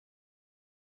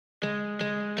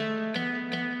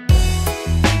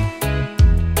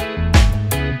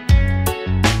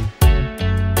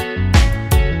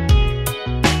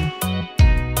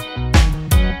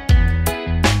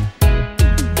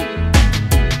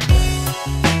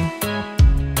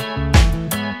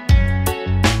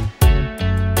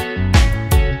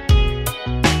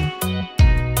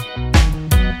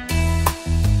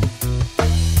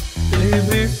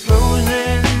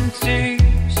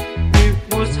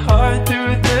far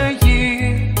through the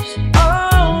years.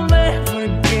 I'll never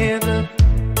give up,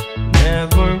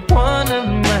 never one of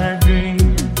my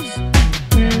dreams.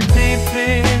 Deep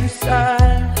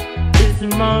inside, is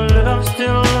my love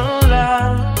still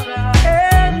alive?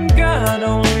 And God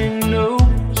only knows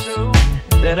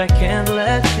that I can't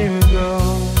let you go.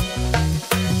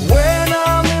 When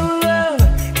I'm in love,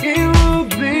 it will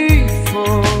be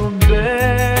for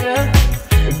better.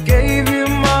 I gave you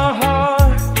my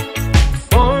heart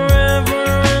forever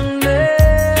and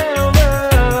ever.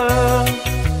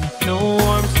 No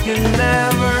arms can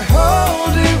ever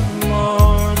hold you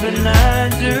more than I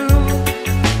do.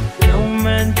 No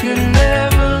man can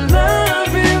ever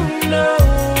love you, no,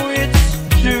 it's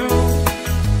true.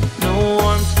 No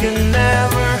arms can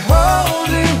ever hold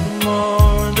you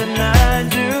more than I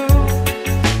do.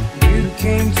 You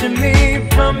came to me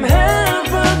from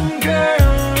heaven,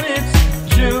 girl, it's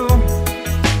true.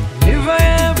 If I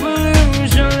ever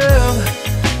lose your love,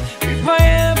 if I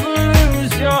ever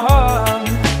lose your heart,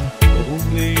 oh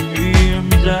baby, I'm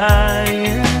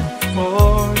dying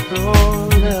for your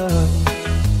love.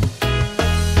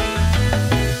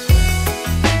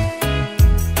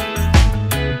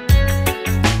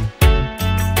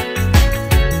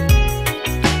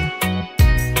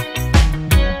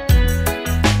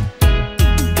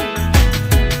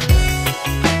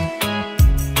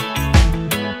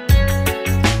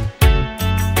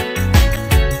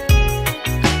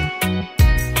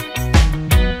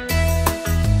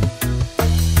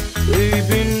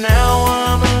 Baby, now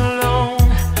I'm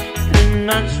alone,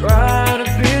 and I try to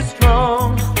be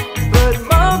strong, but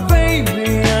my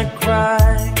baby, I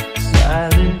cry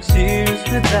silent tears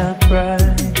without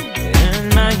pride.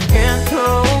 And I can't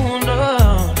hold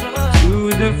on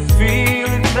to the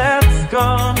feeling that's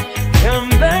gone,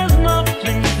 and there's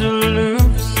nothing to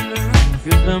lose,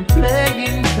 'cause I'm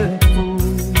playing the fool.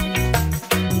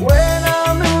 When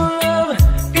I'm in love,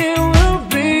 it will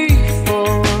be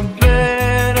for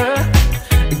better.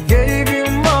 I gave you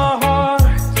my heart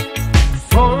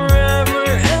forever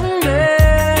and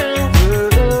ever.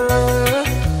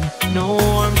 No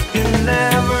arms can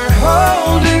ever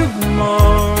hold you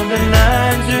more than I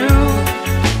do.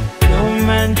 No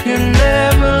man can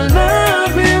ever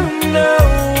love you, no,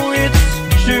 it's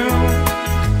true.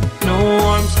 No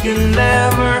arms can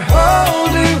ever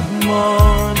hold you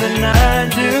more than I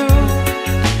do.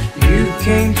 You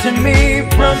came to me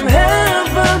from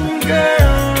heaven,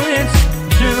 girl, it's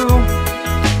true.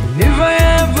 And if I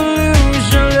ever lose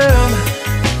your love,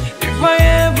 if I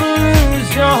ever lose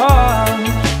your heart,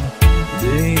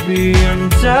 baby, I'm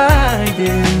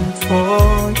dying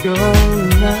for your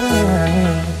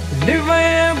love. And if I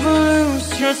ever lose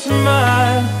your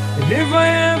smile, and if I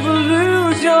ever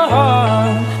lose your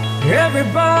heart,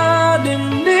 everybody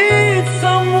needs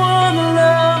someone to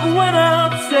love. When I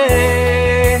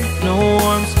say no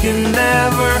arms can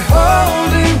never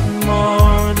hold you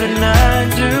more than I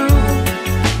do.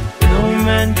 No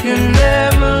man can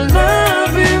ever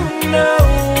love you, no,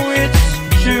 it's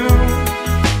true.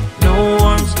 No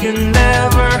arms can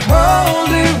never hold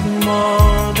you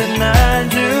more than I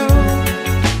do.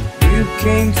 You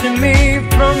came to me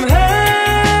from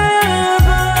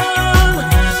heaven,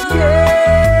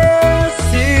 yes,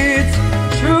 it's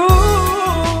true.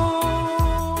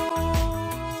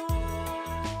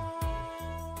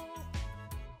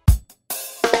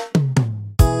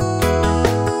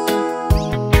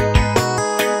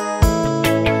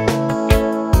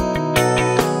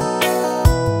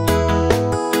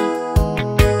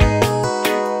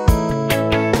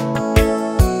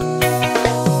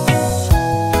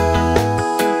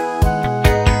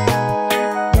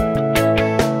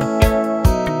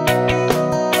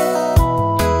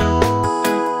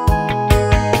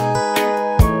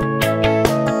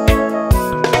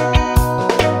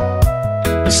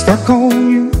 Stuck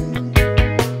on you,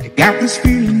 you got this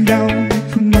feeling down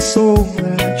in my soul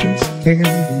that I just can't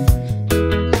lose.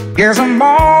 Guess I'm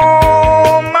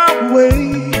on my way.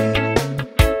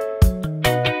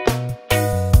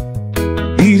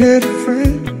 Needed a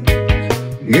friend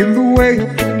in the way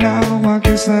of it now. I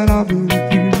guess that I'll be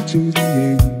with you to the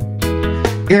end.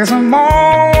 Guess I'm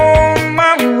on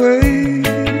my way.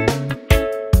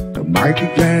 I might be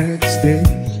glad to stay.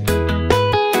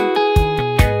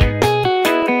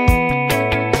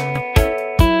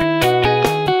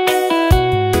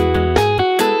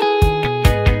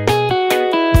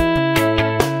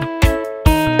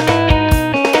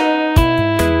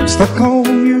 Stuck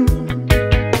on you,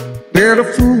 been a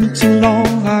fool too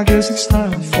long. I guess it's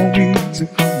time for me to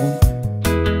come home.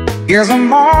 Guess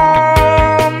I'm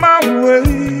on my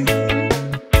way.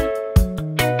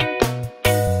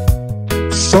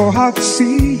 So hard to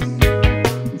see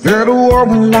Heard a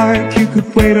woman like you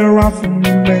could wait around for a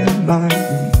man like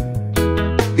me.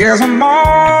 Yes, I'm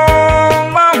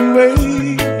on my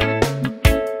way.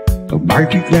 I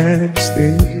might be glad to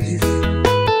stay.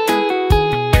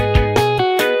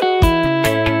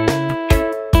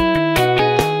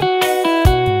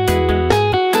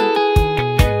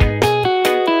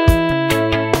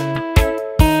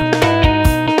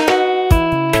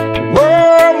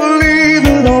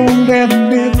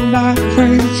 Midnight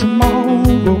train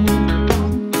tomorrow,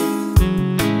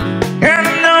 and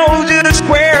I know just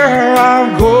where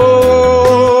I'm going.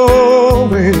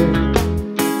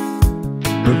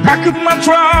 Pack up my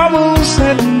troubles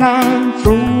and I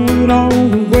throw it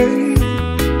all away.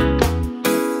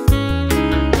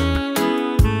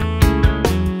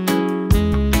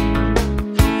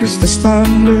 Cause this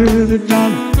time with a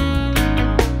dollar,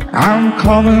 I'm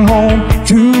coming home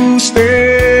to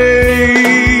stay.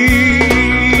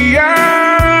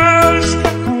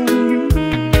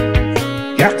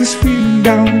 Got this feeling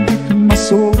down deep in my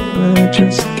soul that I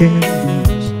just can't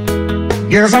lose.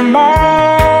 Yes, I'm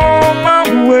on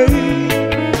my way.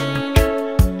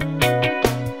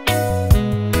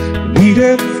 Need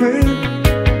a friend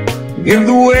in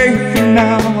the way for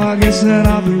now. I guess that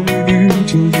I'll be with you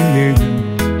till the end.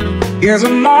 Yes,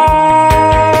 I'm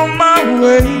on my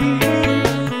way.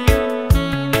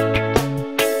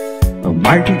 I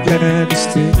might be glad to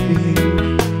stay.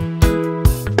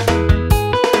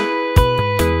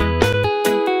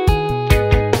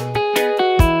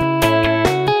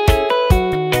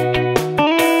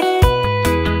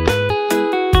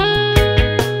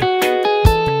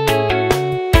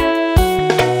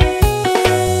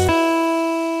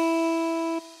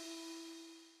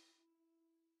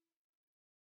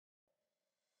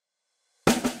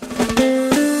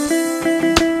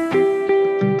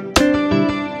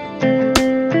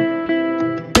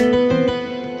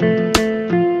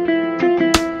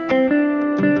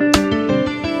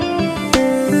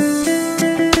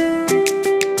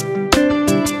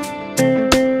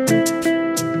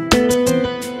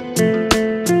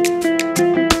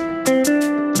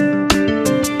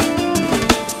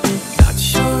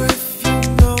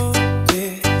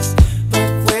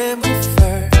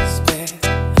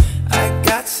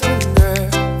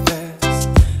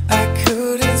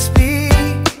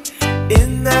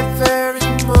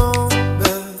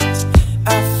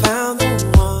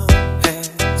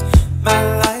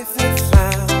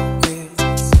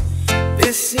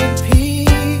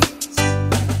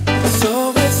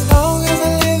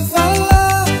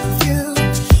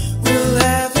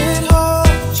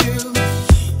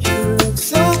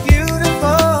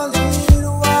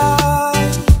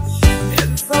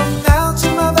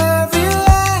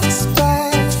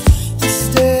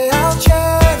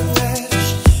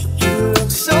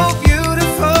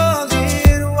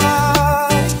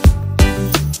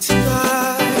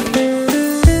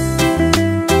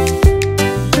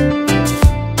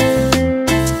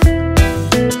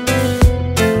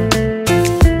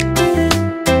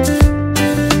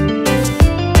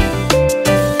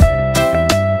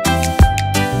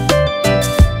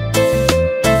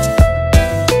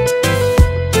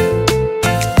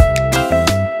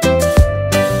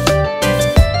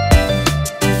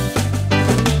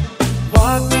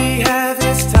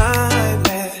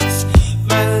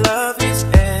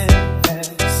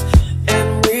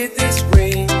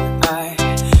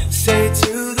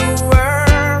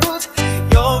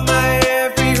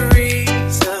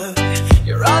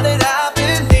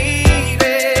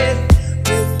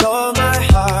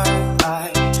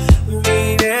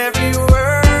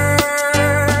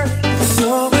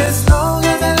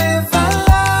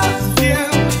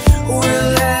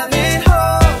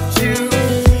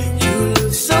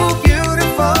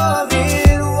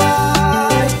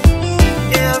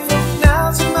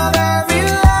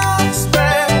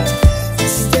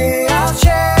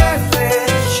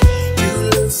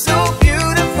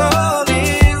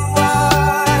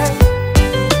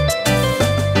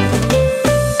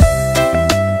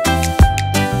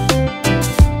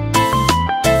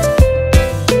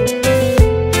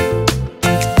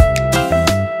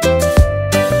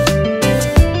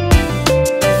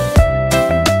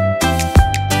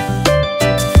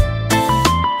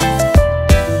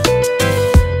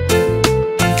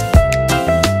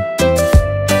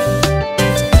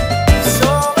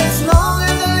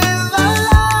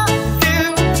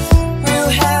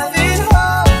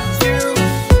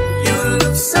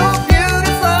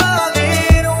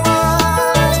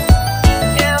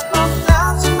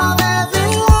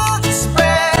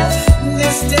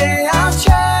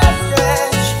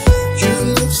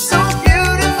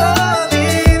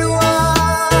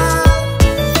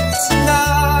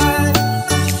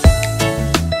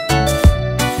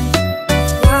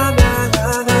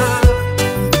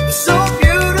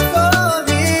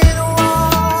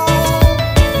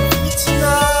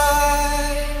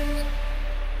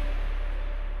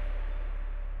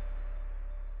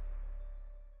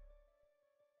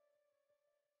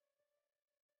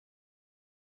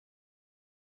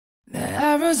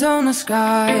 Arizona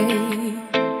sky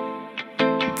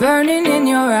burning in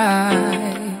your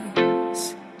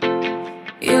eyes.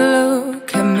 You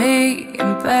look at me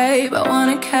and babe, I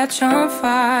wanna catch on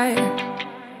fire.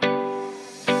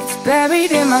 It's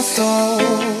buried in my soul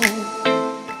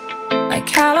like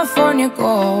California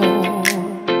gold.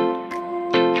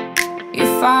 You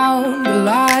found a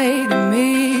light in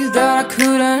me that I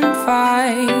couldn't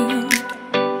find.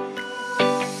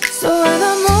 So when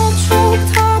I'm all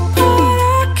choked up but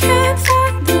I can't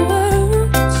find the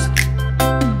words,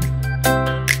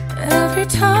 every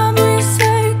time we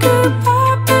say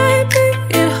goodbye, baby,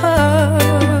 it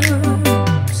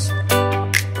hurts.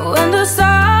 When the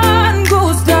sun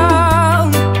goes down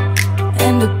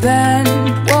and the band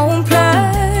won't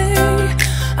play,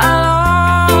 I'll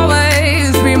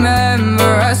always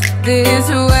remember us this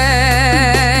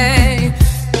way.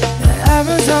 The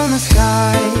Arizona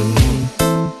sky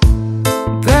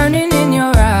burning in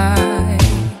your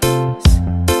eyes.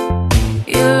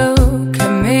 You look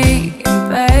at me and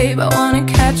babe, I wanna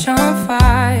catch on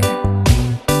fire.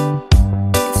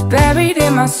 It's buried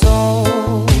in my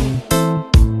soul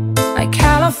like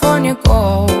California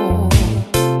gold.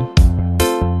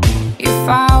 You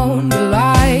found a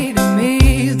light in me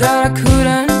that I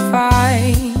couldn't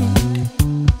find.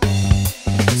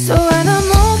 So when I'm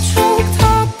all choked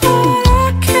up but I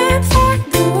can't find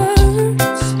the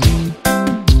words,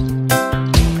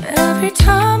 every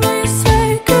time we say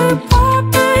goodbye,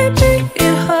 baby,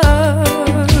 it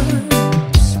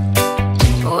hurts.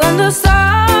 When the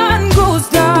sun goes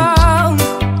down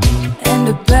and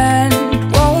the band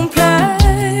won't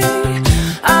play,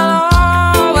 I'll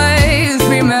always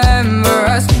remember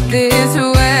us this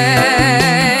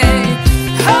way.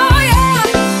 Oh yeah,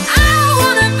 I don't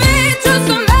wanna be just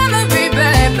a memory,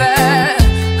 baby.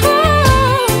 Ooh,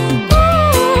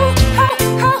 ooh,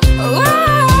 oh, oh, oh,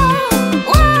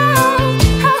 oh, oh,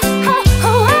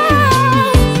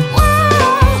 oh,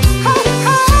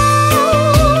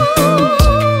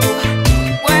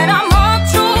 when I'm all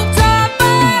choked up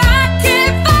but I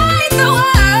can't find the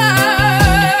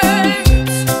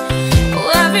words,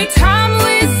 every time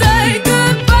we say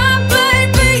goodbye,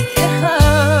 baby, it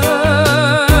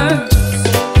hurts.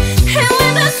 And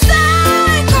when the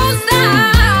sun goes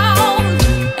down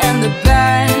and the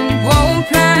band won't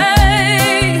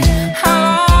play,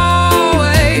 I'll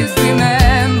always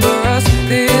remember us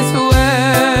this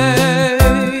way.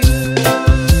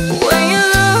 When you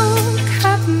look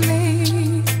at me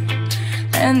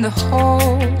and the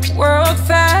whole world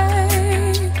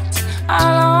fades,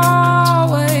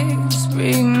 I'll always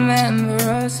remember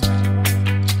us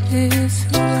this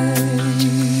way.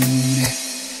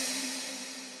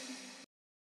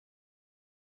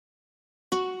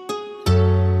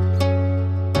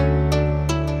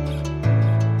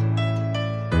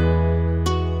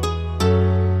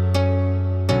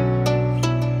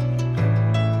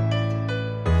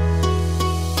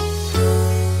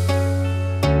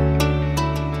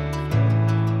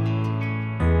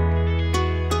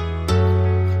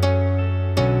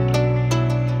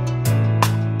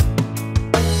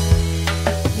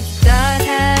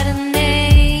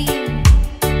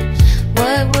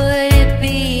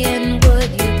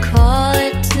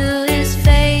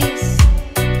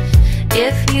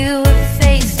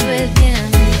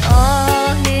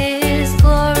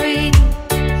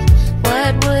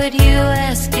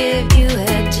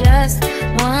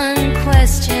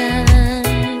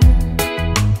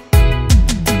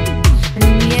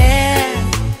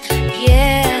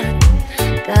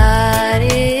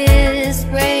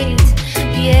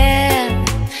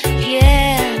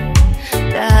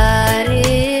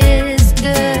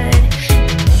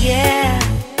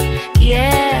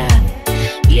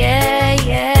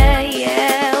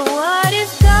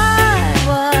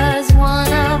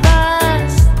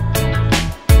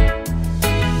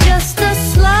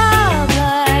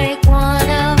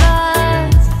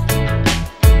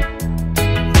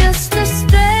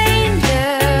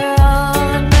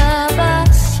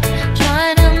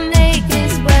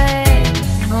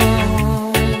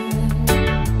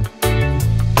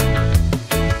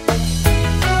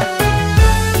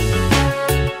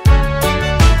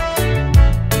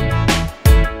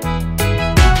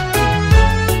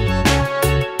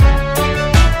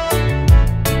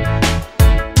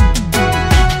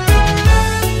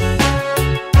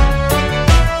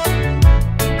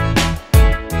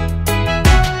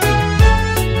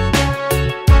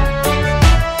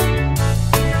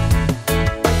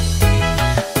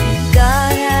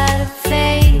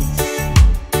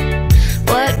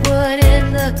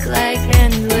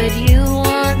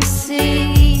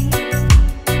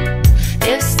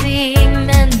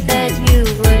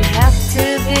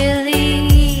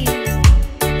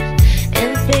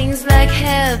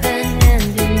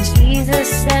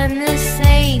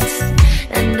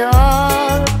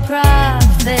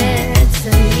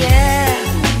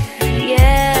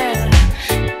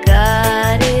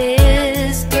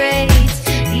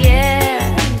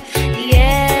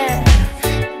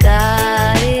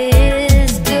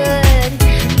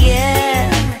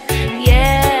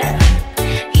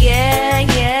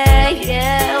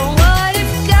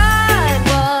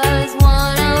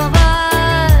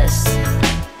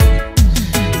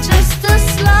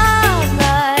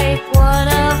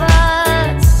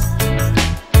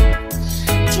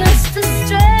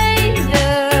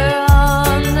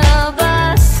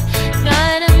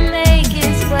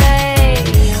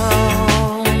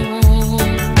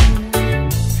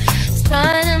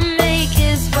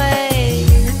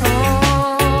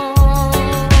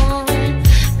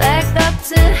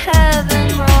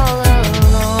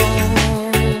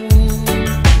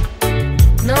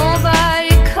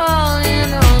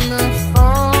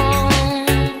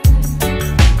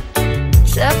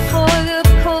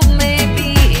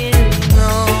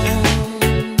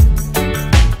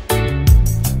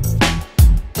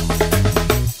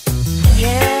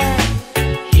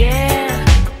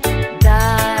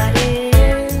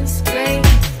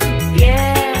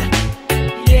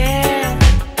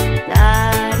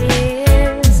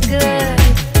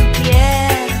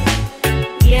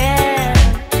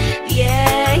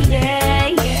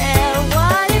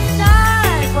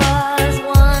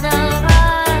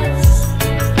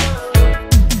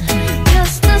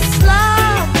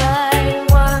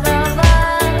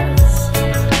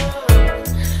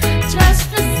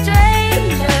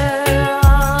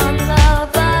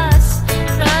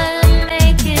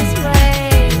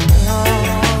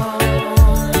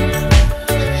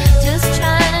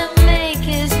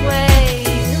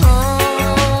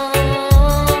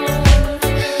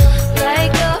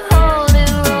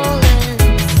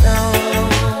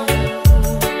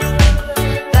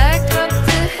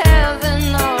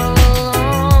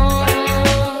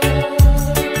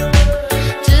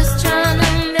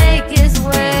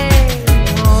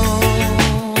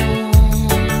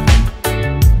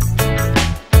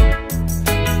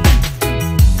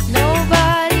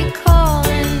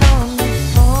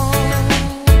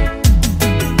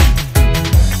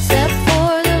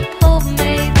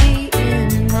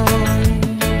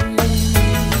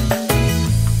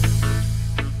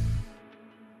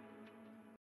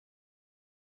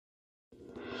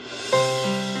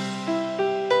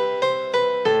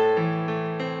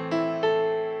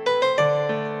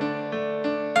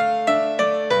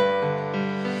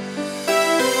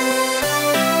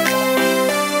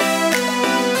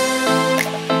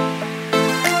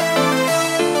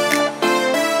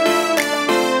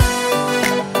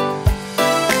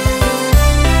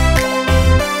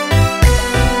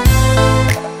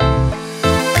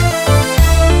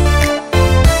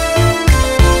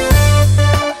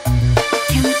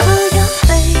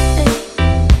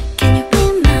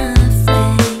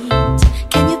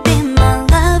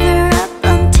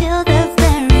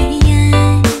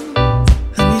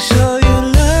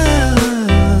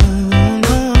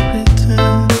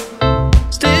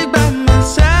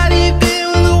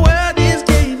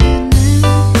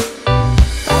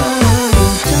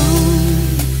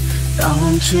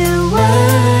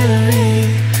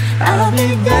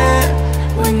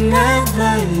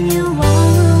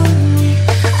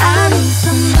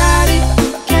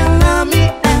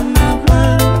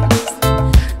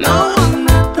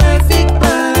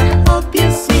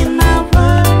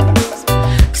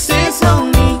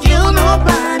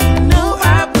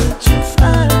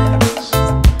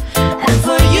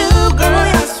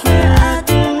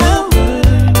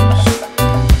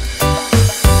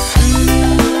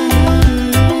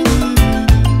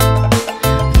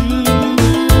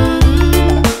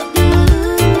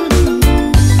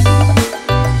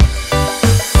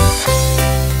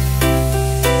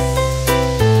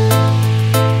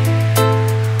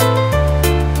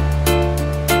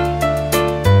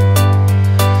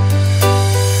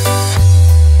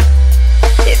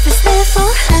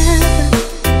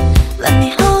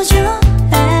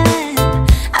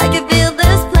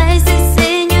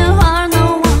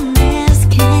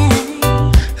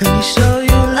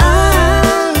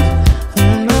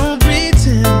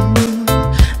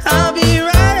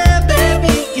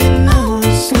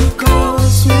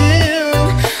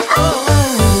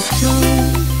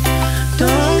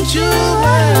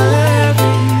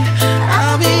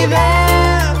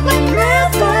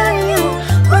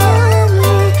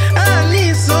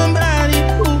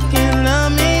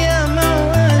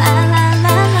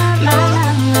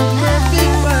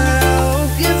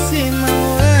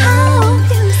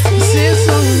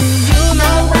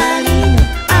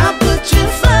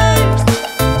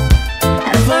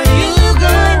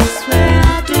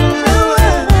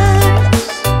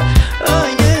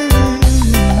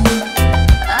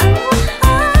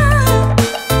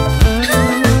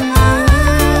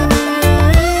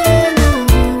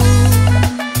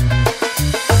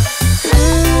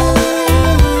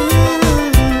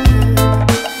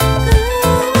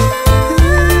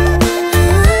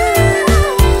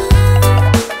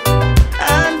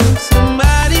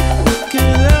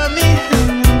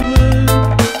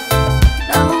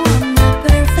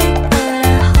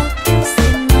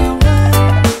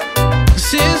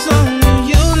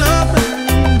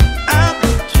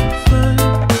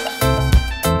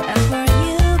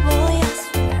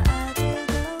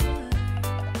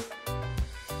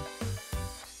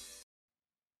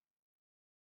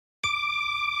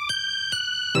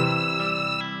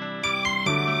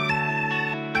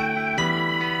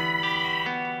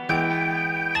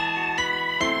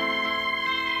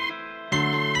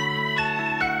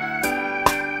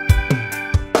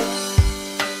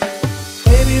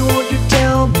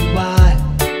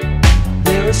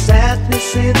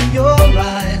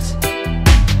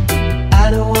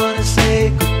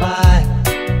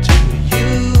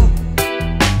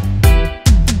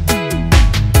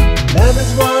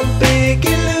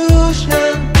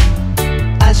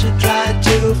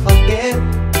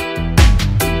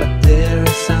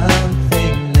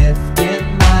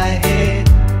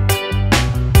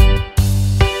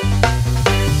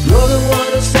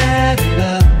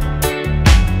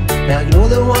 Now you're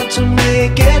the one to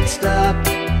make it stop.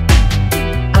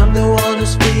 I'm the one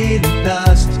who's feeling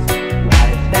lost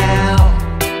right now.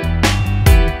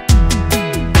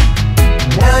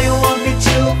 Now you want me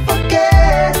to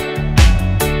forget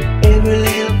every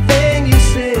little thing you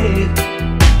said,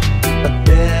 but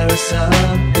there is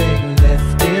something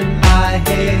left in my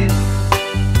head.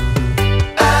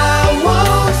 I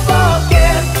won't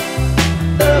forget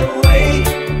the way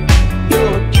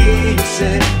you're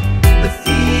kissing, the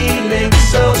feeling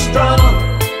so strong,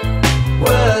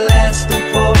 we're lasting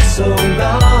for so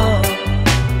long.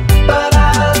 But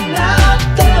I'm not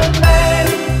the man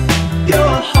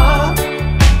your heart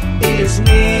is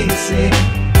missing.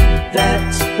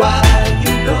 That's why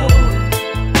you go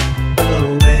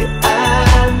away. I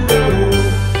know.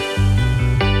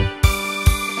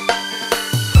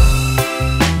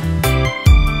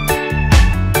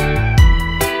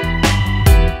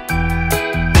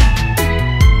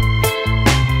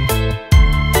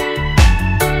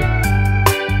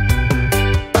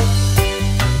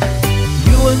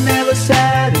 You were never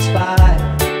satisfied,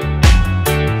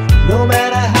 no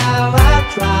matter how I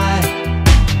try.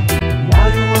 Now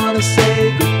you wanna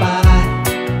say goodbye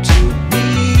to me.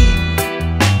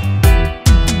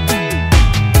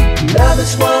 Love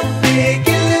is one big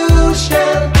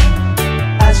illusion,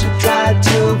 as you try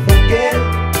to forget,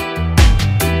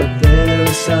 but there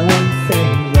is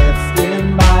something left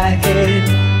in my head.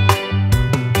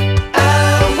 I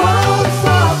won't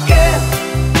forget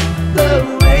the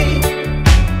way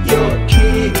you're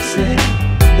kissing,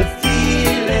 the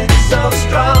feeling so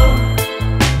strong,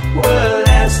 we're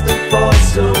lasting for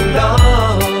so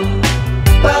long.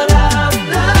 But I'm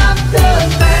not the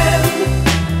man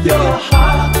your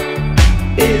heart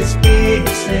is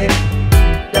missing.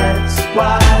 That's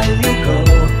why you go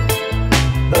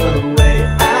away.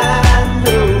 I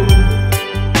know.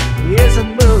 Here's a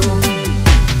moon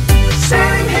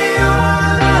sitting here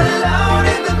all alone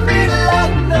in the middle of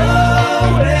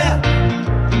nowhere.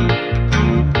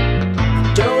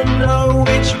 Don't know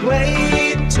which way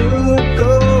to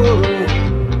go.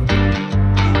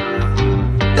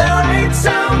 There ain't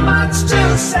so much to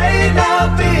say now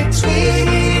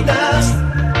between us.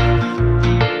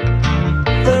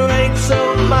 There ain't so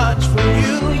much for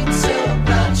you,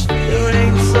 there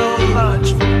ain't so much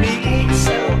for me,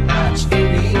 so much for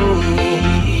me.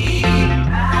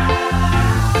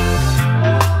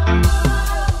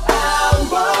 I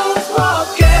won't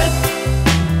forget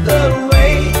the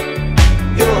way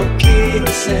you're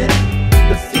kissing,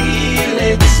 the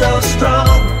feeling so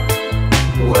strong,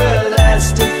 we're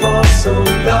lasting for so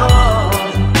long.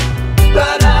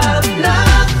 But I'm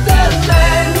not the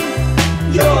man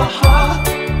your heart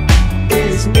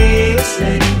is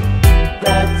missing.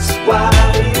 That's why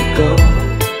you go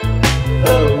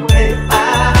away. I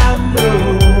know.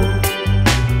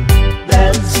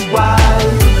 That's why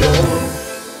you go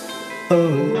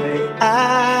away. I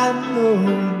know.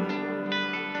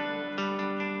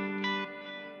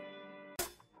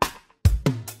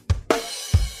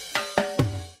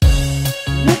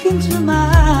 Look into my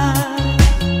eyes,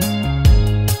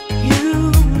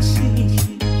 you will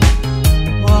see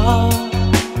what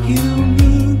you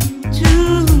mean to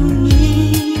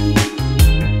me.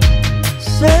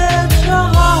 Search your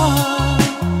heart,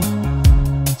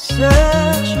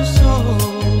 search your soul,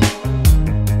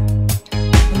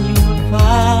 and you will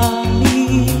find me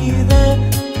there.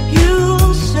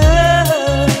 You'll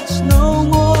search no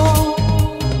more.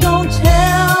 Don't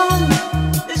tell me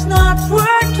it's not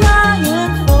worth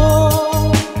trying for.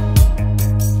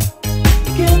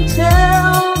 You can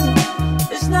tell me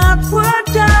it's not worth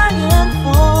dying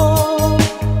for.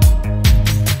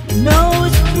 You know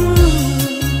it's true.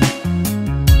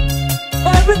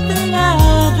 Everything I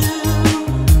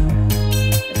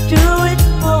do it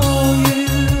for you.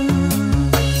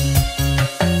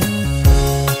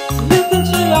 Look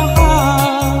into your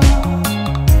heart,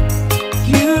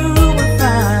 you will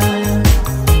find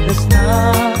there's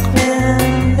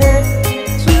nothing there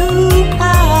to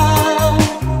hide.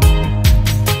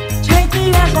 Take me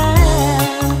as I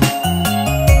am,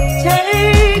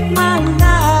 take my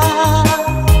life,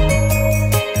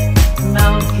 and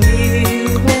I'll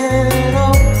give it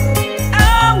all. I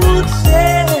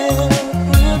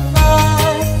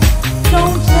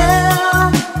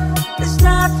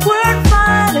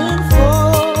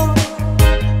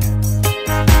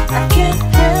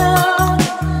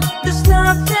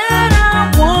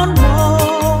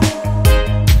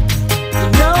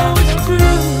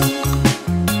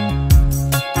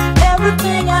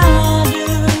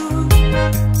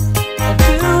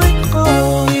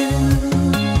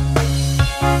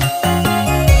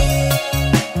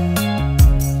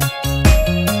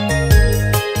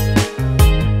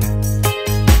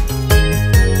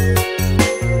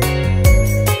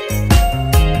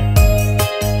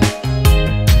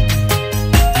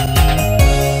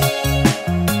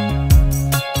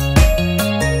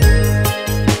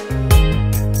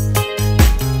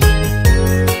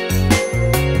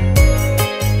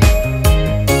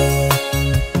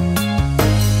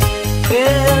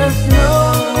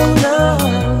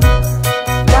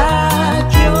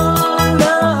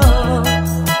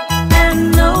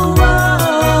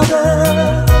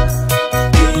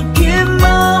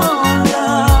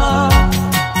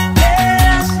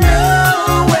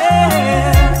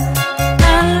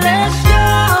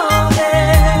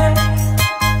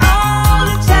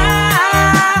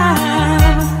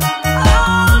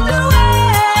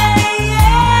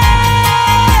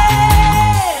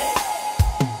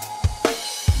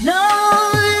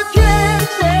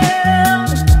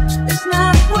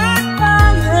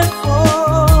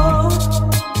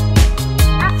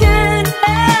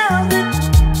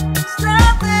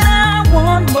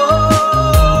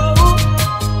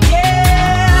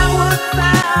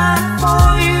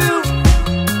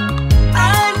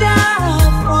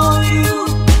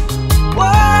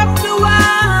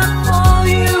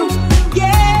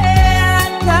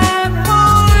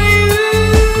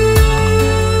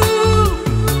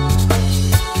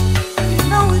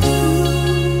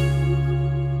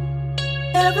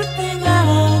everything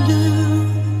I do.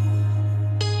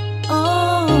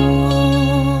 Oh,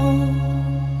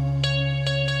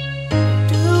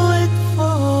 do it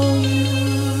for you.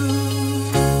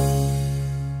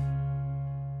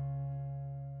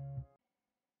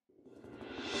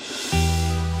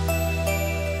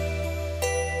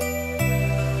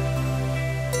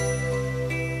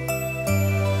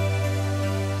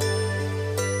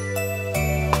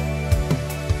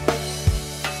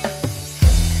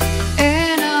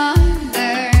 In a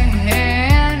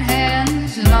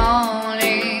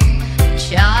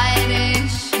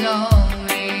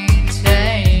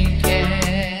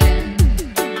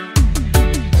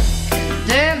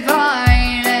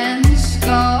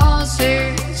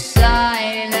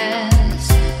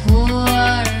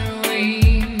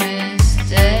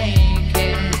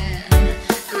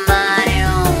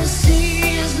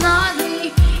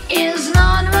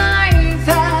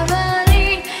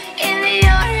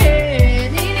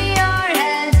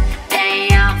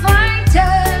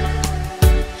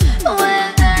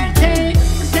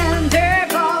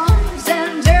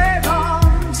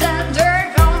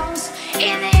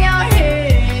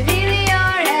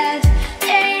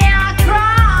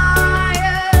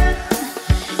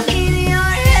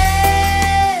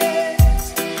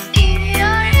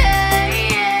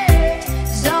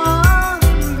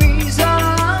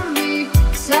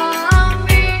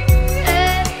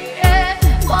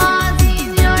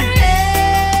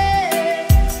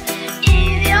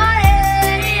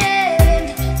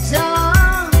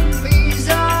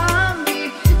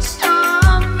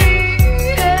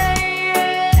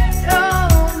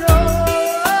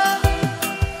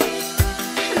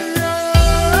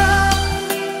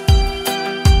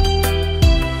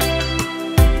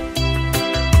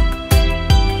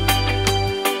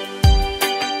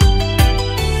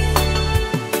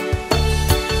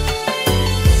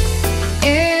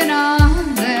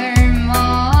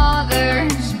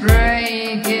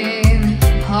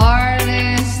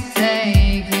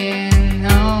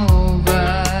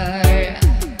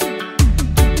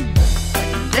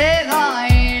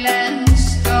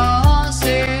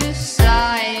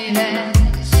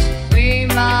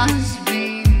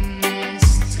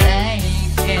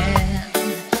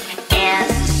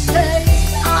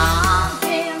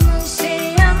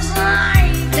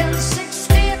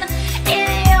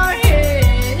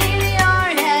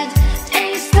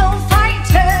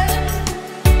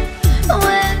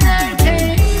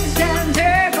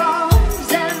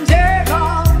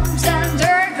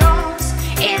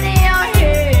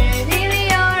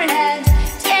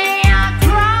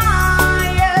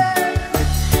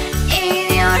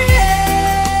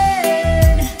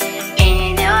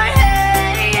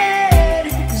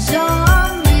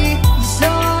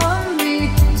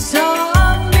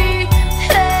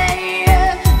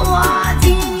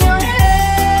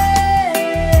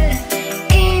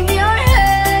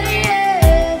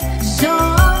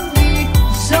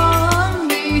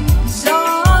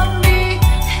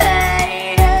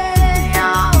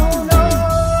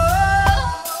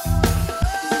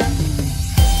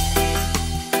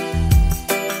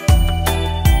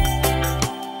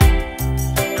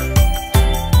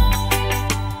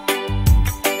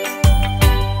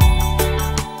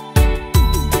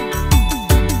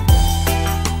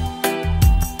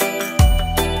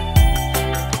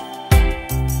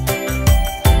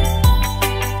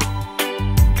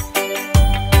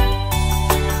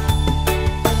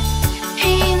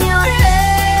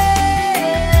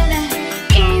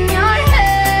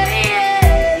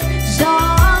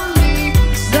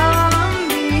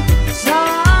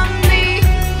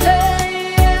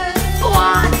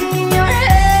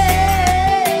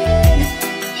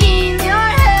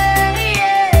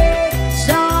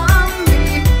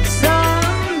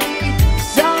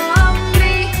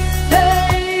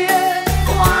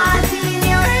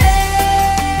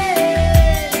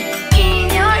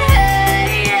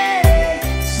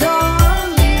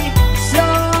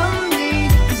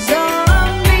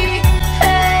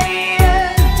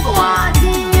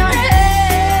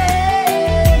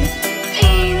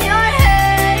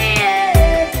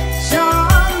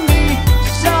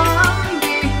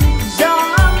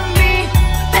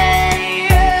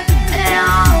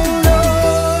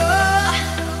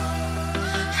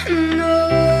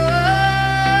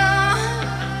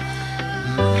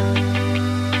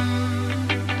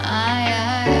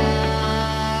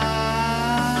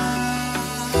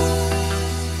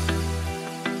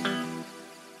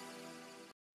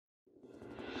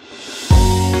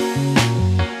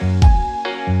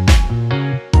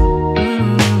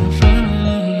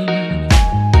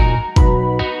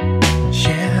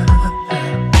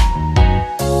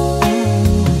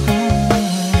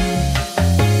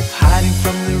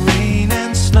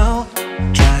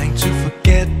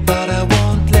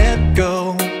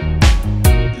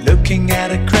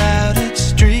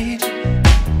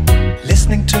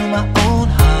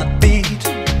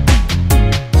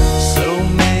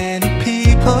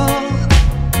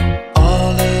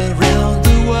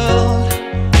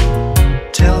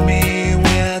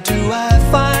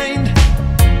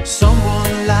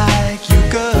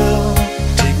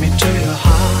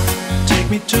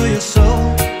me to your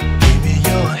soul. Give me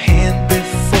your hand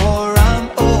before I'm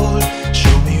old.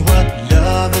 Show me what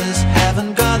lovers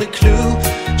haven't got a clue.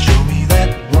 Show me that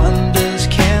wonders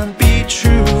can't be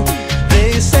true.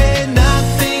 They say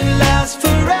nothing lasts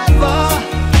forever.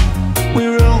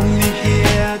 We're only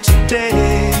here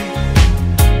today.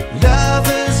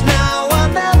 Lovers now or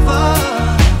never.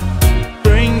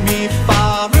 Bring me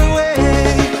far away.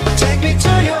 Take me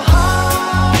to your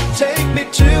heart. Take me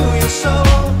to your soul.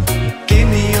 Give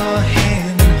me your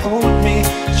hand and hold me.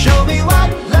 Show me what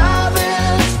love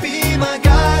is. Be my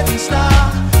guiding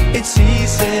star. It's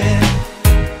easy.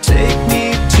 Take me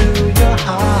to your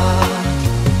heart.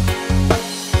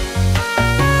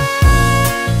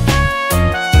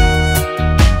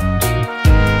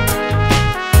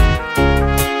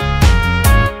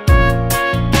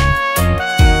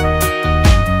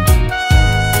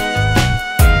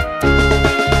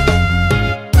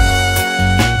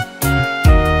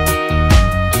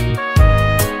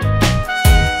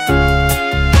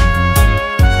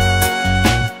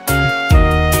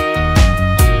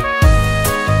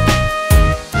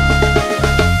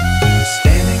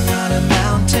 Standing on a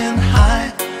mountain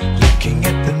high, looking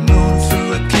at the moon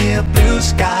through a clear blue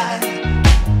sky.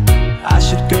 I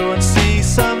should go and see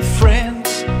some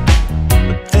friends,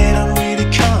 but they don't really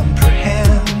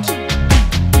comprehend.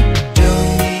 Don't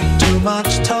need too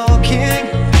much talking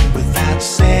without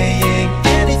saying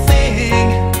anything.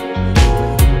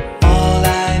 All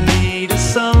I need is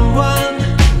someone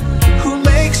who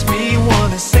makes me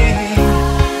wanna sing.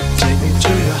 Take me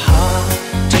to your heart,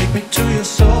 take me to your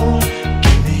soul.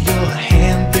 Give me your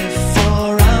hand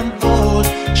before I'm old.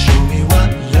 Show me what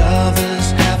lovers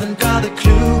haven't got a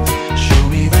clue. Show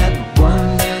me that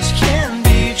wonders can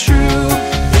be true.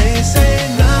 They say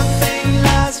nothing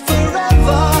lasts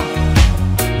forever.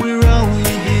 We're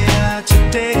only here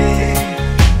today.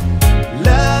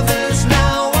 Lovers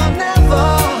now or never.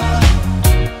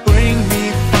 Bring me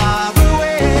far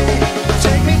away.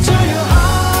 Take me to your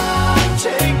heart.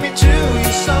 Take me to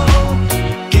your soul.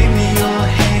 Give me your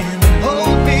hand and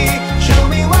hold me. Show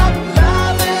me what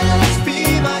love is. Be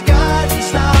my guiding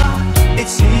star.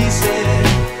 It's easy.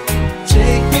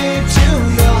 Take me to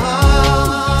your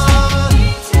heart.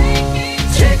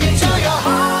 Take me to your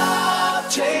heart.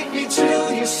 Take me to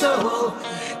your soul.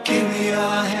 Give me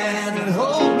your hand and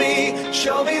hold me.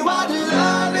 Show me what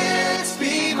love is.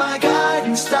 Be my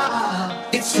guiding star.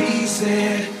 It's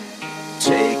easy.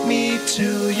 Take me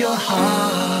to your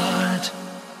heart.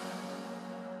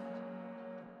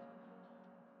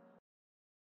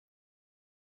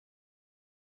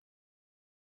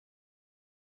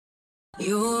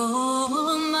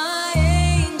 You're my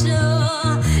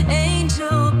angel,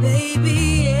 angel,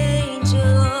 baby,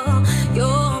 angel.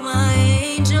 You're my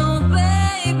angel,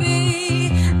 baby,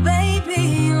 baby.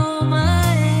 You're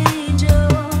my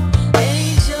angel,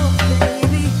 angel,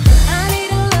 baby. I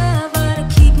need a lover to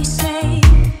keep me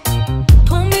sane,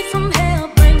 pull me from hell,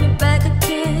 bring me back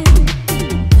again.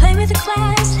 Play with the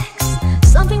classics,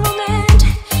 something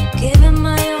romantic, give it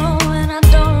my all, and I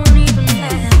don't even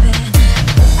have it.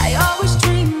 I always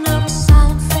dreamed of a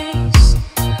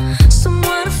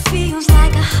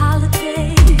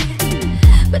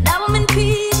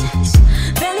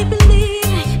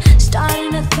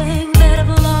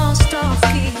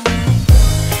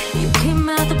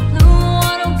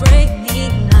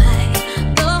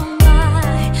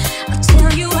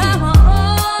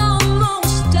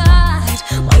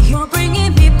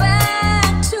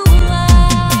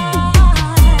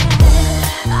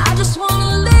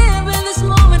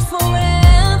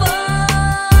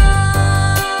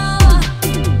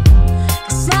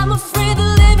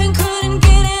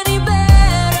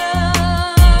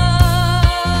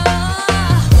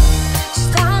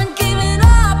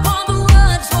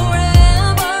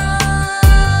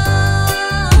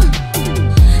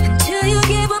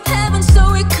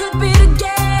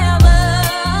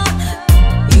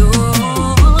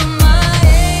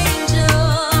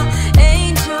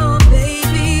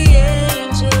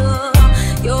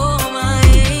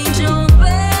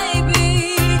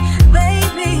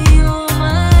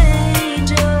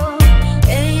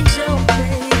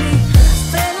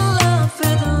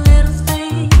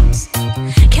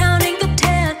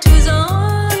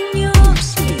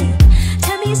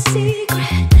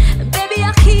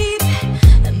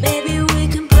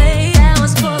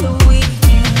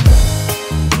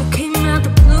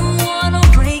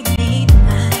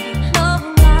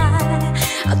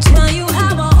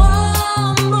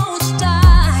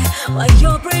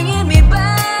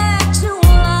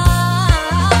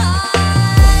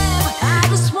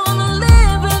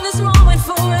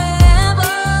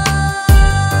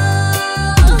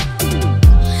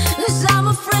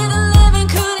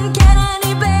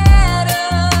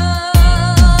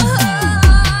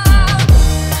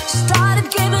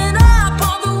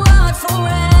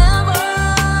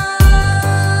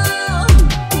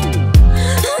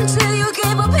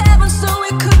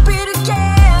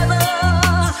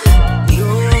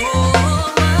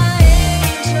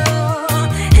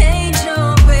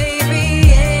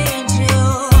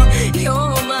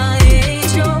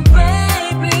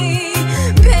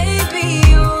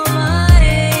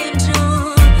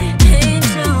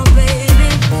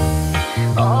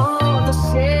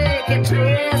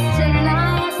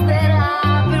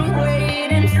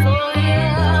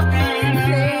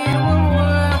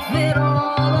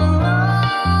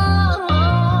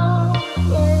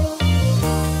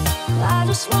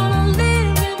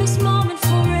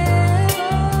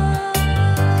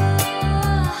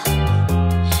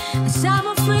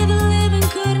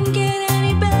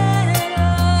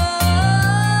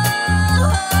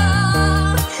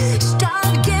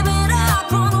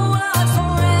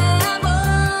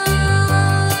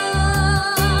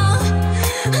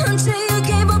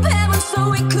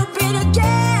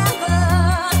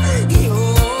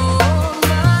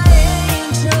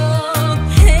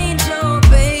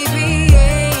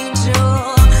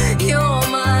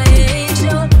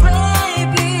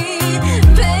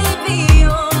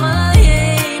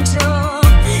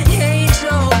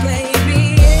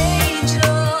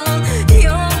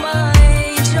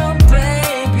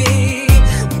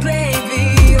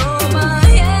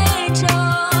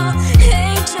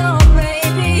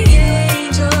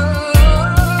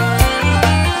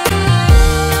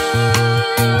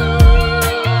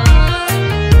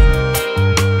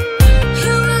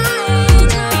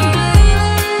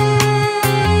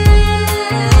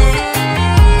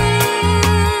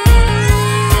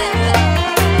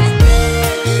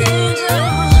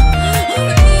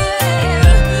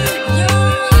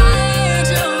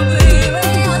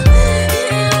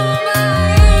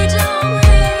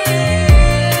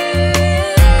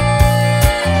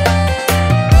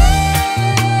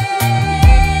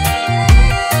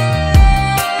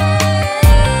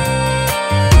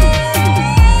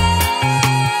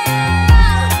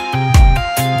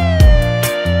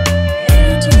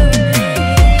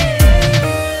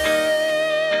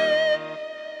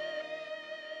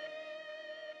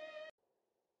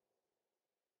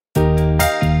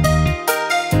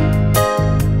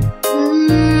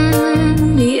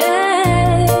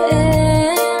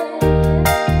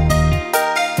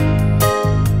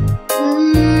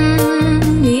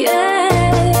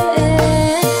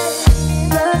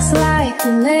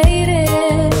we made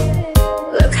it.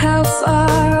 Look how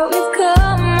far we've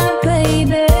come, my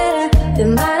baby. We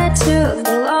might have took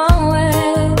the long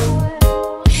way.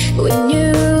 We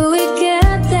knew we'd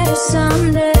get there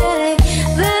someday.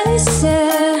 They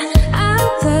said I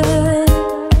could,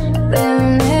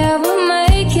 they'll never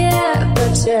make it.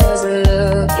 But just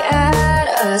look at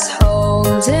us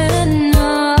holding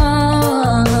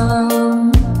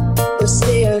on. We're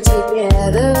still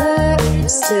together,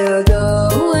 still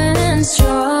going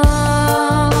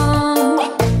strong.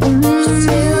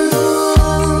 Still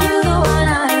the one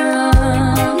I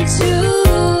run to,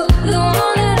 the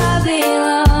one that I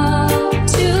belong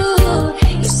to.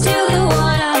 You're still the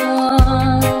one I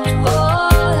want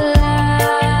for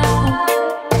life.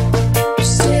 You're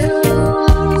still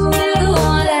the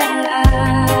one that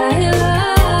I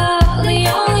love, the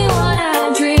only one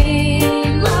I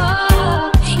dream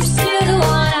of. You're still the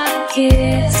one I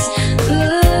kiss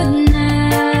goodnight.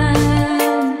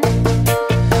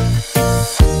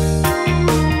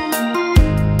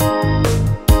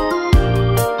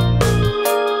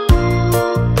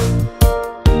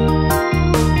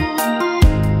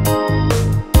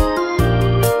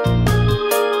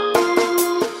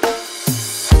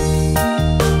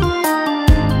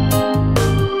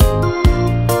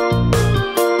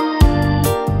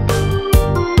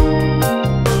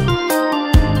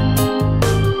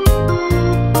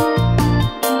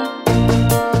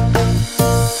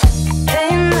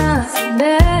 Ain't nothing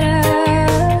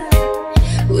better.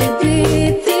 We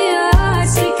beat the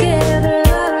odds together,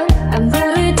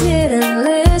 but we didn't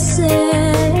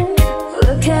listen.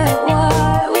 Look at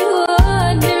what we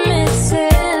would be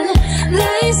missing.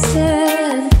 They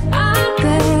said I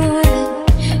bet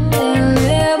they'll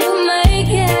never make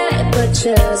it, but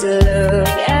just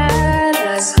look at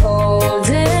us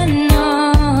holding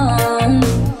on.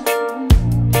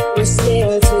 We're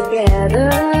still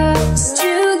together,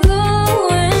 still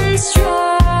going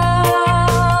strong.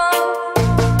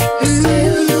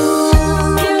 Still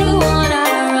the one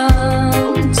I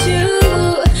run to,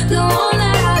 the one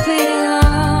that I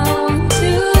belong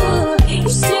to. You're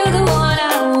still the one I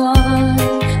want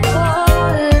for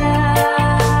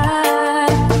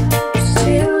life.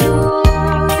 Still the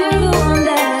one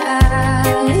that I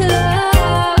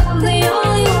love, the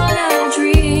only one I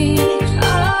dream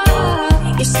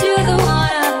of. You're still the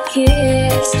one I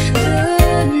kiss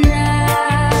goodnight.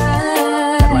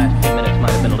 Last few minutes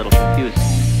might have been a little confusing.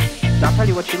 I'll tell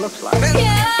you what she looks like.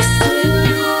 Yeah.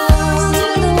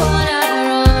 Still the one I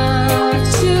run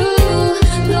to,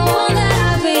 the one that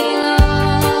I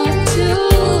belong to.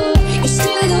 You're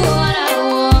still the one I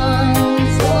want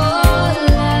for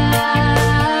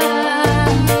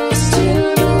life.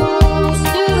 Still the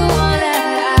one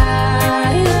that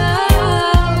I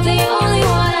love, the only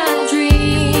one I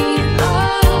dream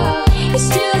of. You're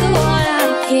still the one I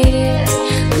kiss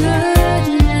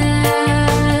goodnight.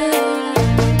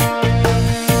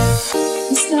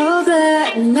 It's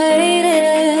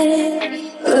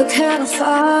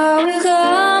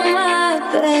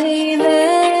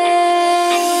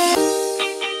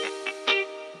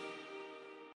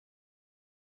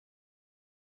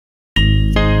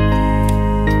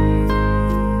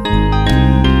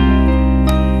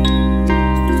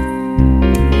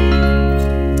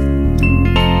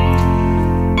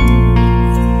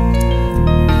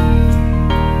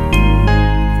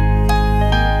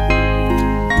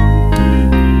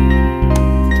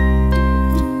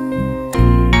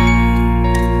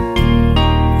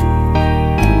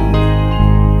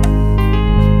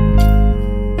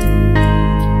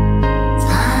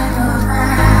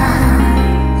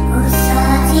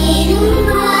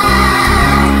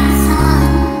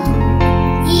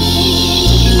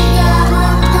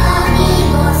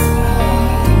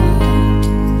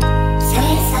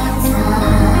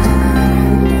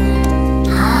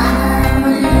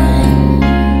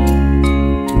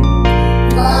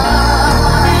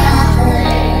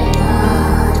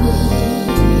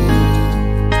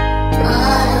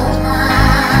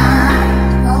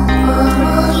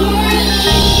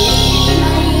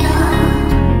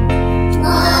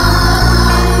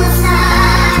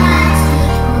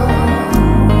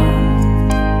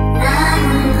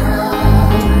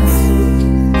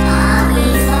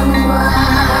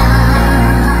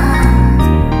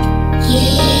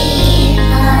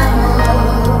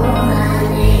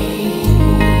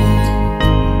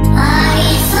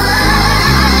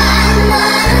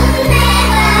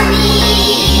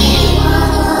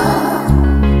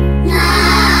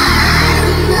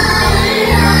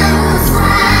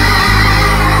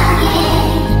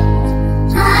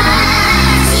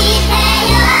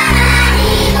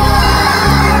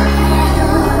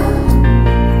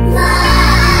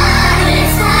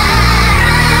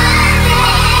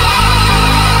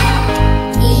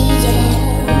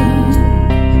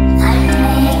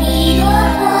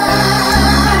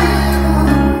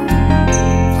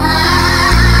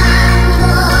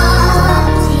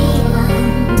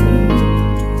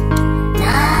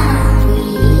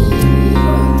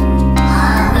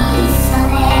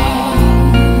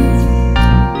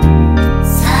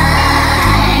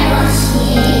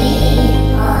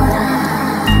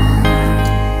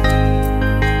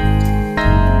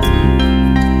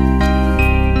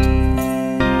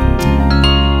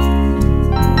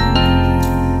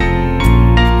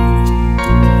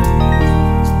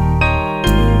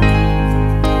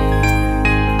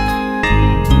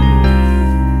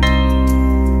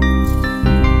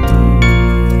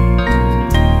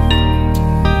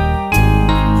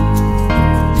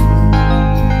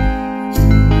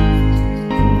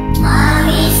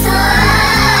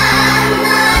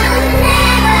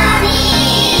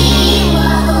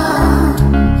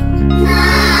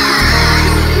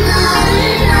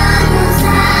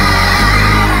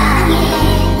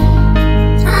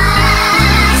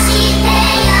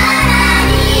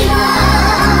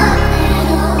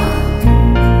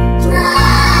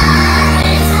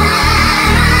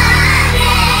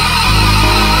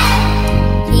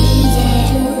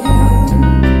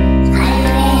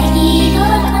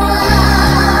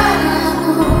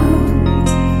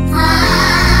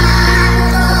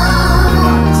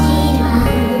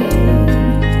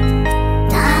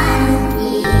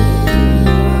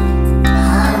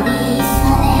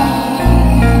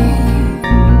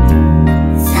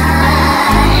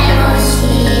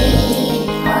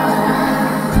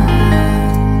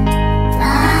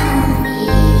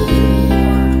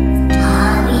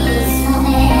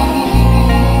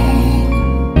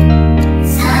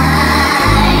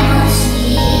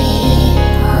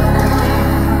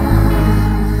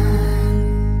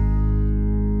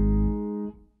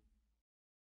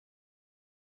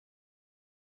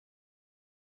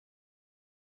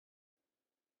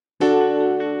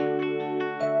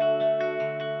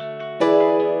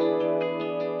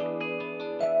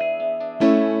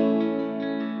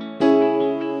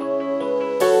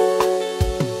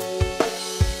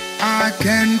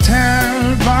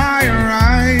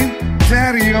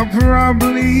I've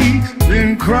probably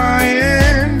been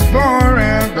crying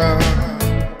forever.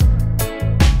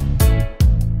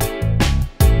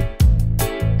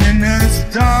 And the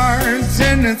stars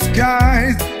in the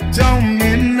skies don't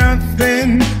mean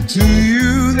nothing to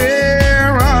you.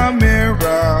 They're a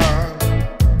mirror.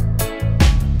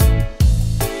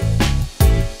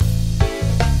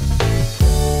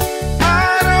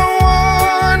 I don't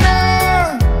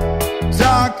wanna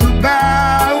talk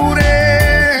about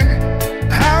it,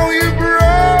 how you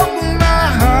broke my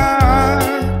heart.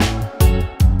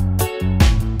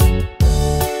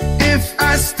 If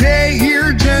I stay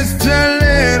here just a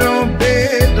little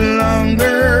bit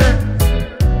longer,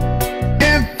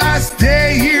 if I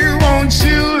stay here, won't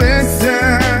you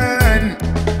listen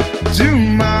to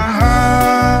my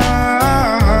heart?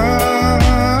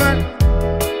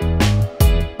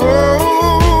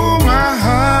 Oh, my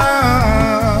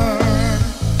heart.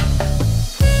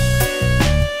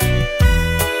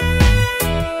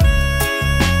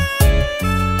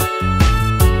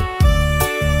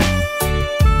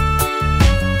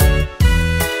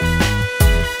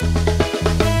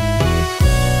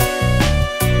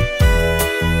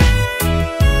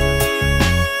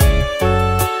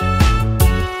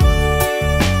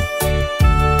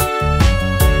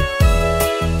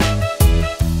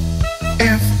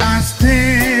 If I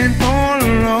stand all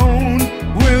alone,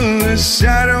 will the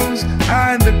shadows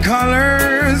hide the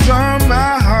colors on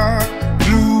my heart?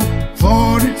 Blue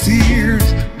for the tears,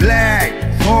 black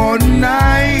for the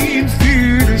night.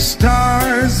 Fear the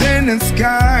stars in the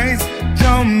skies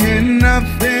don't mean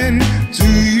nothing to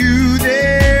you.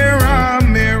 They're a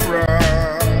mirror.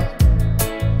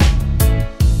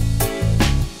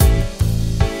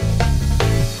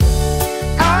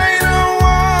 I don't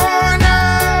wanna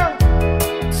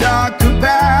talk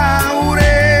about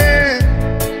it,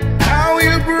 how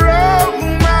you broke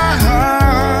my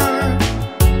heart.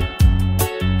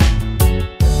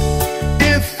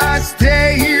 If I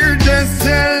stay here just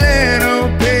a little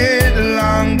bit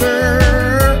longer,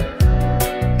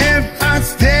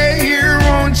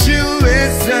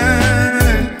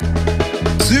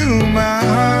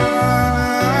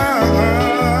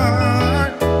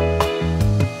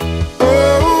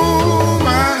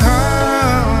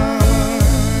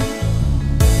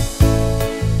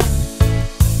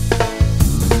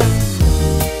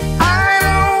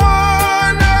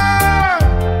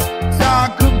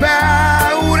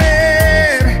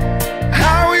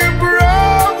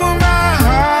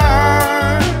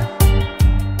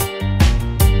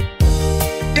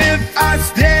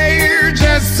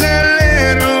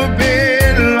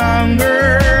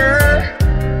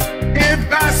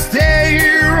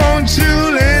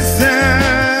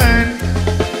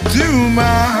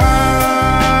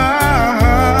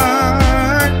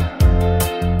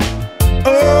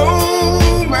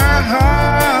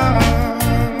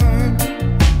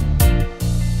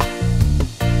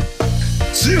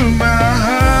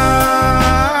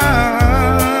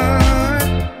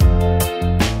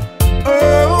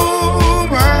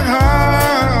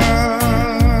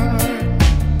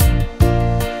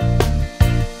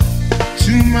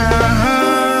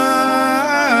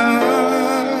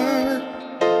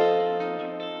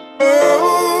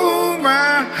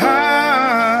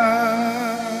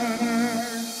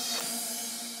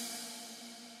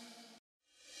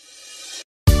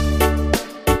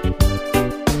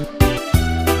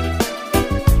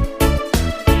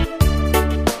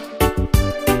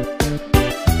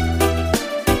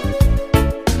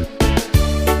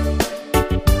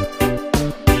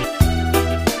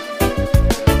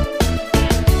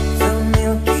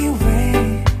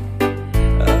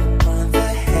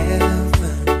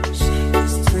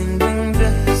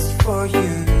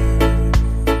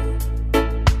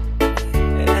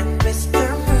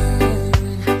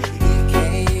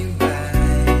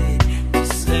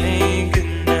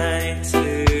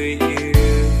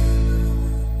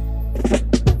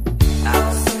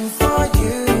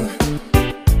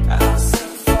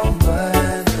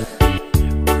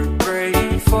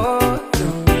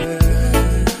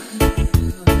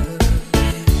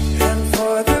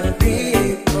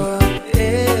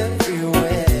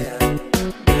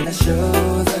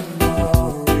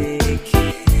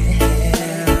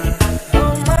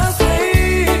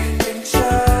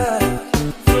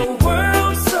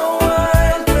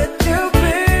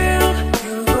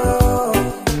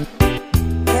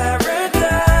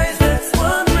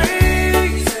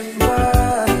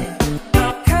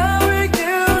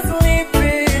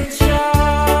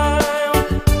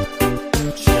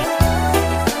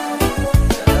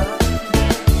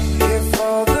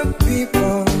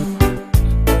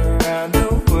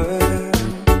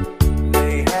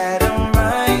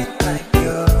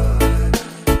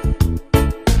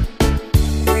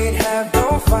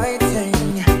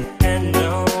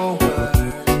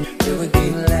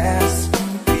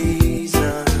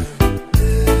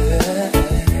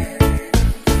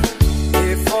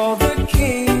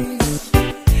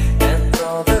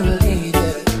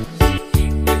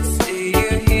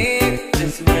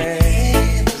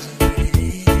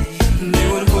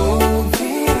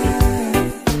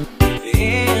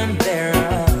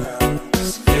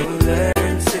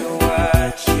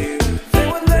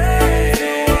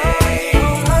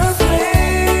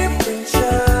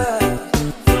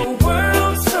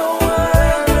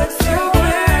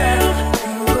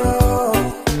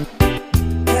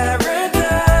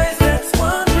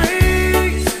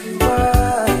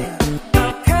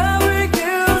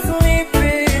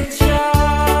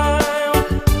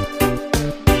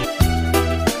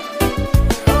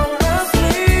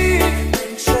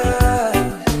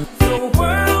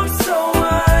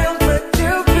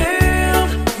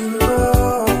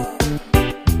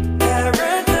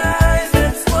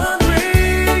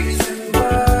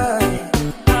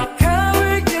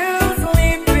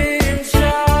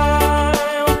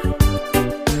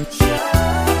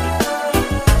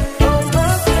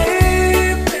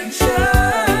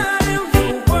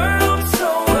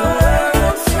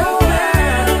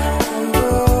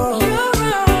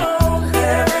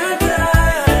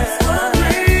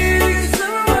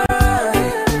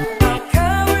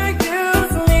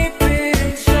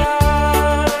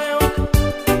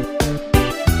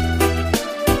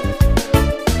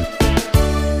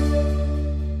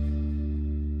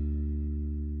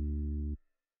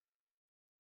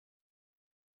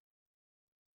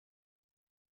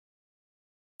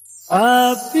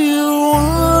 I feel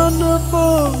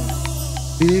wonderful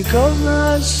because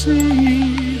I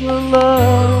see the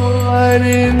love right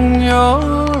in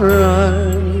your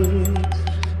eyes,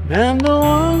 and the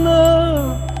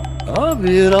wonder of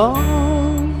it all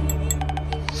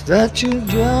is that you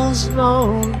just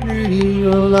don't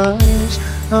realize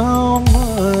how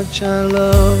much I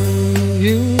love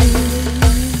you.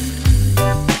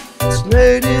 It's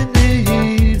late in the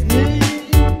evening,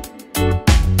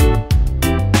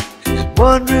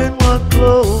 wondering what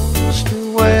clothes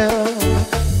to wear.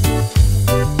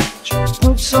 She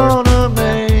puts on her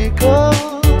makeup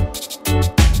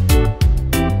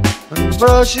and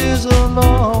brushes her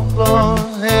long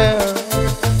blonde hair,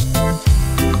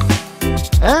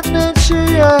 and then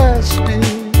she asks me,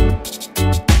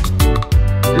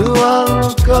 do I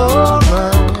look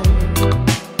alright?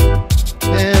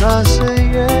 And I say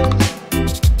yes,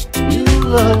 you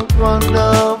look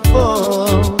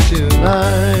wonderful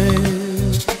tonight.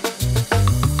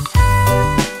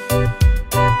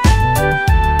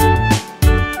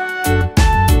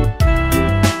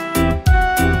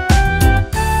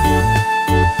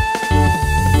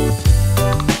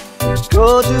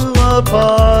 Go to a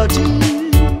party,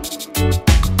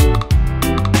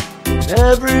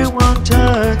 everyone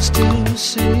turns to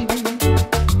see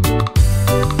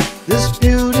this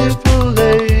beautiful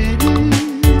lady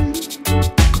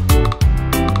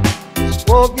is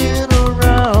walking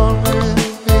around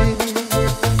with me,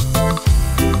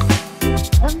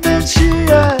 and then she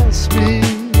asks me,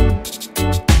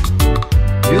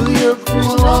 do you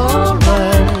feel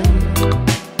alright?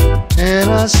 And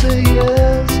I say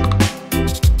yes,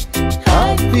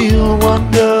 I feel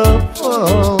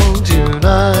wonderful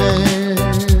tonight.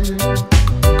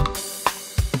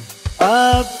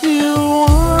 I feel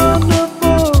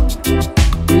wonderful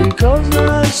because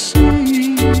I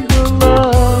see the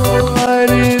love right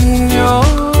in your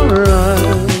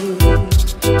eyes,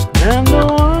 and the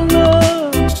wonder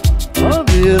of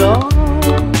it all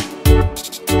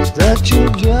is that you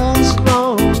just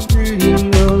don't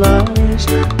realize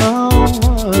how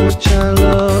much I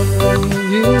love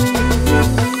you.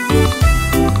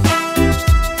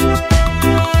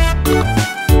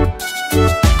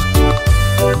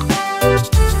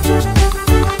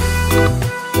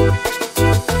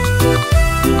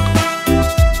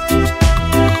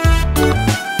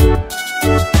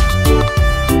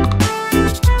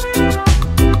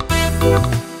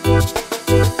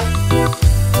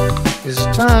 It's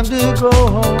time to go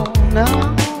home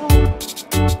now,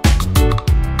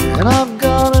 and I've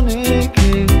got an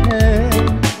aching head,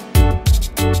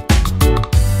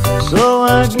 so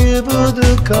I give her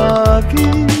the car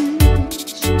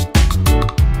keys,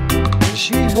 and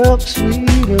she helps me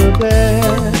to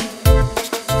bed,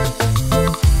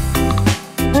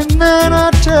 and then I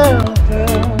tell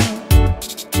her,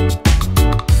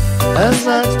 as I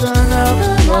turn out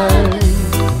the light,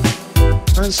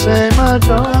 I say, my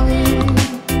darling,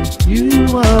 you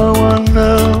are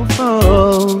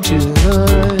wonderful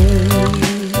tonight.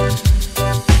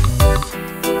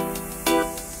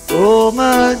 Oh,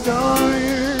 my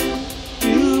darling,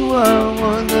 you are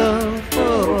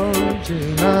wonderful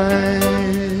tonight.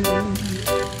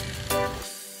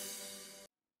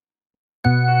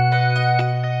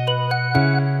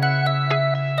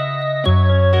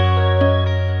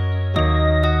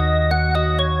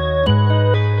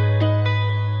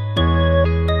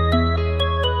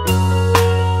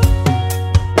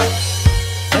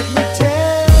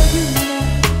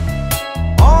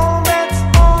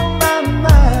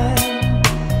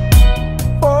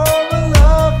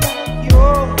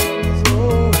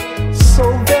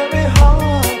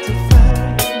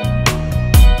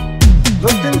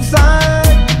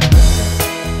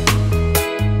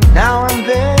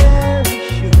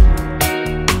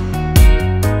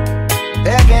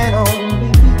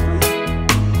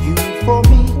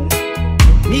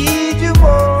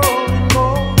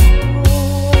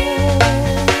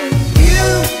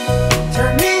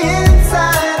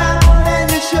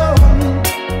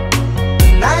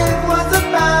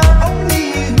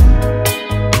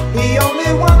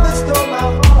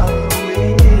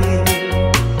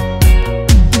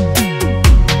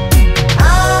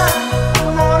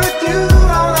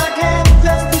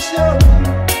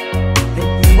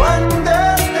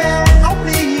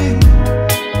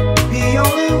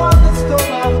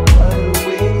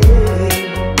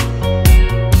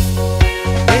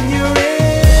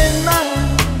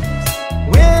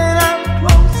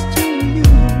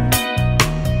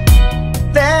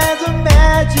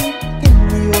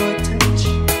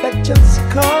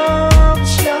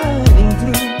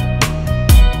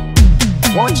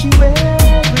 Want you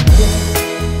every day,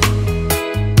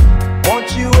 want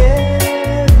you every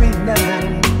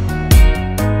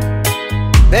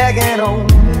begging on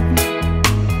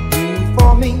you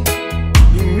for me.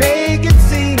 You make it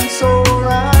seem so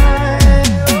right.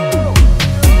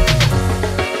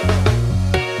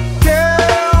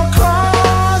 Girl,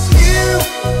 'cause you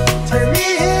turn me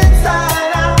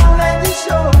inside out and you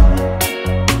show me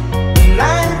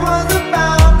life was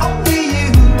about only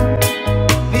you,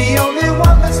 the only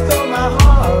one that stole my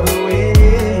heart away.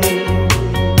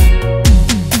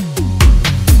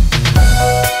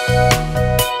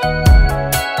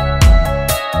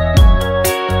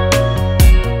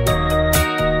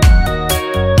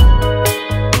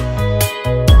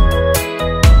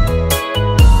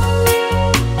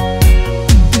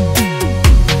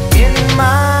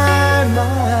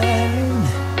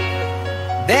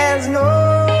 There's no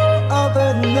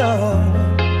other love.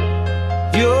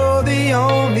 You're the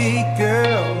only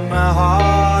girl my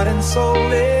heart and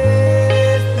soul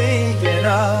is thinking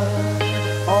of.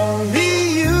 Only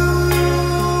you,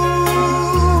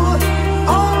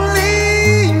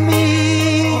 only me.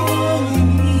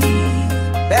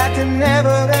 That can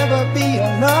never ever be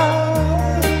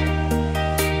enough.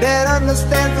 That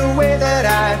understands the way that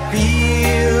I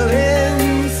feel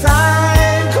inside.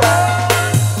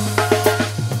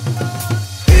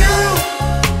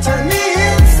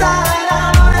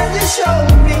 Show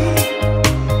me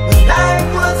life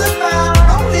was about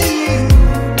only you,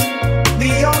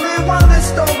 the only one that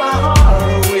stole my heart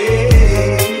away.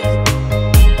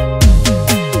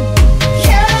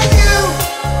 Yeah, you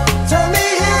turn me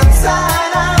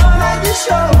inside out and you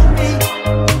showed me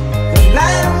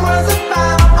life was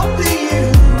about only you,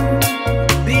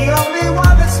 the only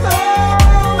one that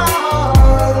stole my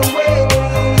heart away.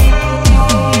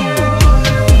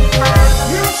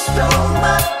 You stole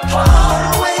my heart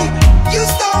away. You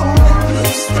stole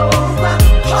my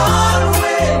heart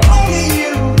away. Only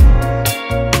you,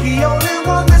 the only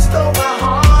one that stole my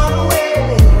heart away.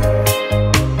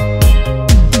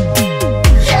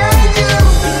 Yeah, you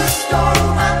stole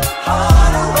my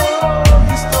heart away.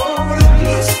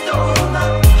 You stole my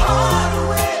heart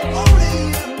away. Only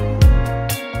you,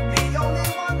 the only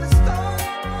one that stole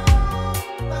my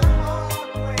heart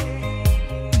away.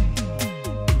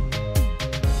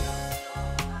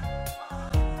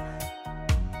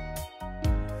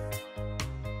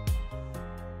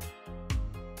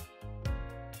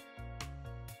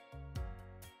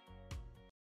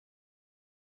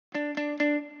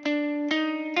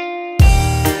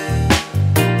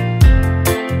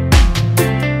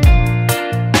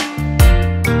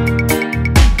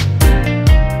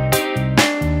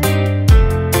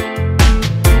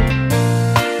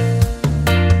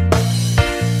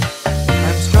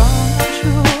 I'm strong, I'm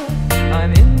sure,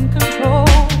 I'm in control,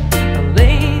 a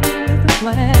lady with a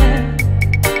plan.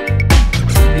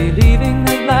 Believing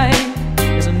that life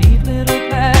is a neat little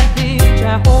package I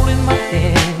hold in my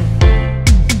hand.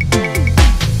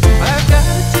 I've got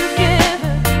it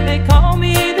together, they call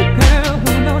me the girl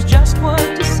who knows just what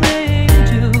to say and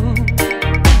do.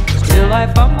 Still I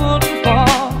fumble and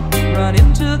fall, run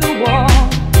into the wall,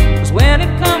 'cause when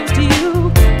it comes to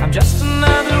you, I'm just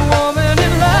another woman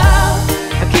in love,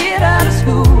 a kid out of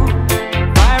school,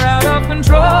 fire out of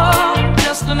control,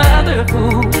 just another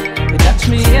fool. You touch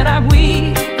me and I'm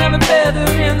weak, I'm a feather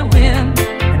in the wind,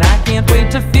 and I can't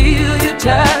wait to feel you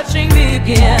touching me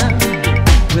again.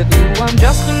 With you I'm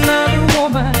just another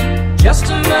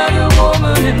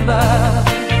woman in love.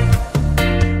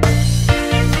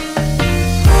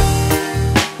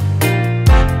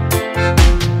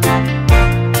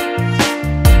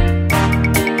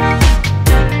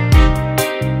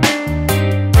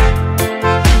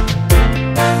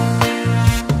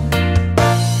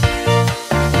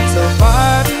 So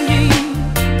pardon me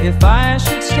if I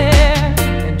should stare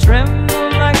and tremble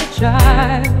like a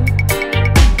child.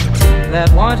 That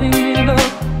wanting me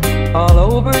look all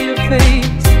over your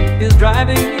face is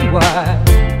driving me wild.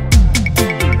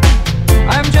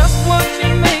 I'm just what you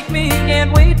make me,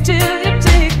 can't wait till you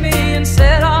take me and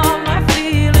set all my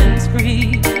feelings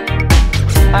free.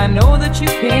 I know that you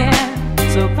can,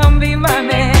 so come be my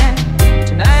man.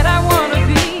 Tonight I wanna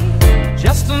be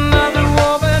just another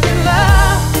woman in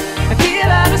love, a kid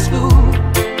out of school,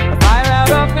 a fire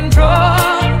out of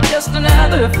control, just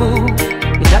another fool.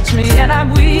 You touch me and I'm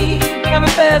weak, I'm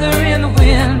a feather in the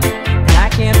wind, and I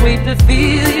can't wait to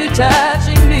feel you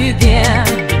touching me again.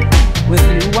 With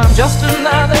you I'm just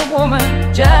another woman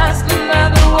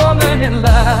in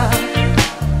love,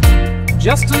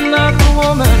 just another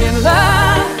woman in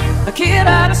love, a kid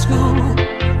out of school,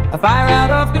 a fire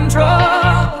out of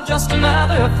control, just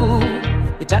another fool.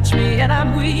 You touch me and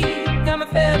I'm weak, I'm a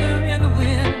feather